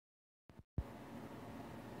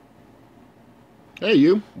Hey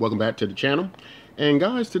you, welcome back to the channel. And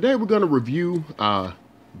guys, today we're going to review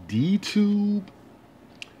Dtube.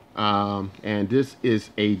 And this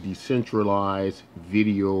is a decentralized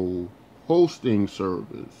video hosting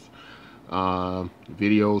service.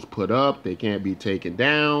 Videos put up, they can't be taken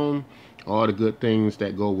down. All the good things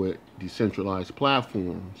that go with decentralized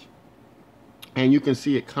platforms. And you can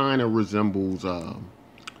see it kind of resembles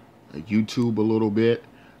YouTube a little bit.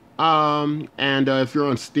 And if you're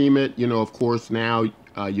on Steam it, of course now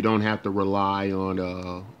you don't have to rely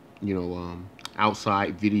on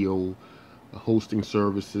outside video hosting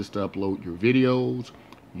services to upload your videos.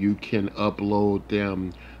 You can upload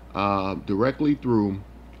them directly through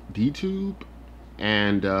Dtube,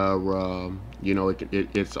 and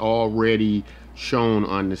it's already shown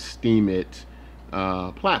on the Steam it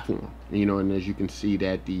platform. And as you can see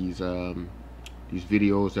that these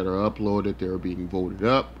videos that are uploaded, they're being voted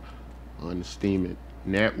up on the Steam it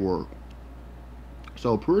network.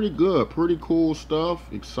 So pretty good, pretty cool stuff,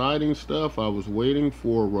 exciting stuff. I was waiting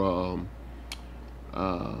for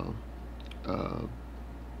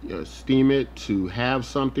Steam it to have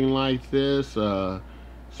something like this,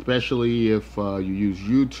 especially if you use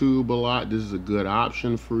YouTube a lot. This is a good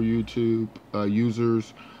option for YouTube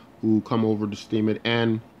users who come over to Steam it.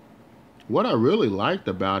 And what I really liked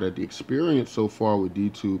about it, the experience so far with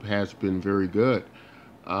Dtube has been very good.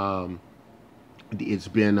 It's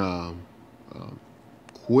been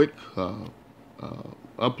quick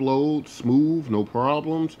upload, smooth, no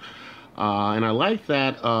problems, and I like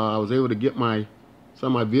that I was able to get some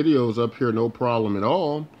of my videos up here no problem at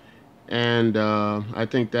all, and I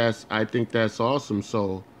think that's awesome.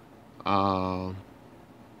 So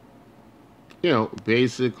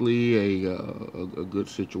basically a good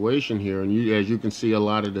situation here, and as you can see, a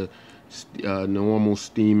lot of the normal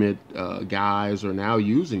Steam it guys are now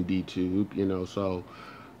using Dtube. So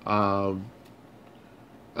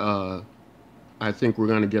I think we're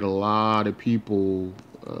going to get a lot of people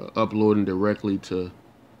uploading directly to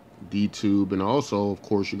Dtube, and also, of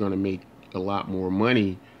course, you're going to make a lot more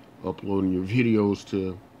money uploading your videos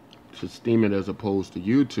to Steam it as opposed to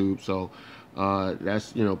YouTube. So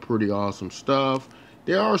that's pretty awesome stuff.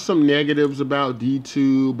 There are some negatives about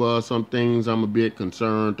Dtube, some things I'm a bit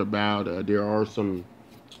concerned about. There are some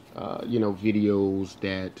videos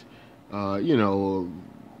that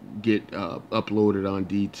get uploaded on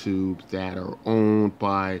Dtube that are owned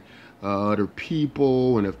by other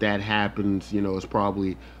people, and if that happens, it's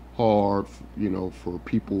probably hard for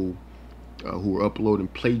people who are uploading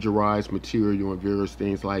plagiarized material and various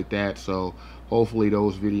things like that. So hopefully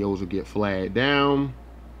those videos will get flagged down,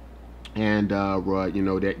 and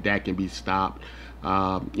that can be stopped,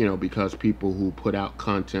 because people who put out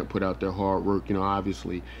content, put out their hard work,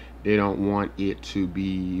 obviously they don't want it to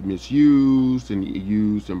be misused and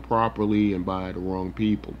used improperly and by the wrong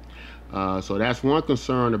people. So that's one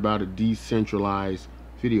concern about a decentralized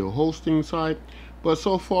video hosting site. But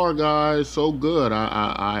so far, guys, so good.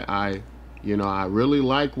 I really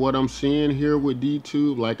like what I'm seeing here with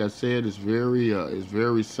Dtube. Like I said, it's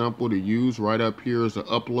very simple to use. Right up here is the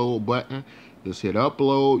upload button. Just hit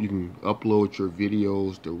upload. You can upload your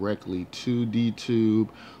videos directly to Dtube.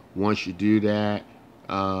 Once you do that,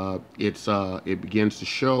 it begins to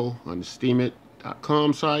show on the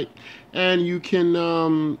SteamIt.com site, and you can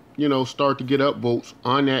start to get upvotes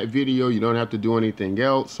on that video. You don't have to do anything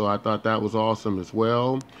else. So I thought that was awesome as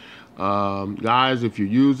well. Guys, if you're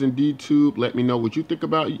using Dtube, let me know what you think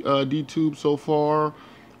about Dtube so far.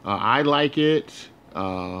 I like it.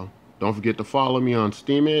 Don't forget to follow me on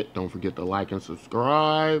Steam it. Don't forget to like and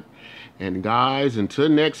subscribe. And guys, until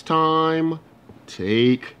next time,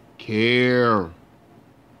 take care.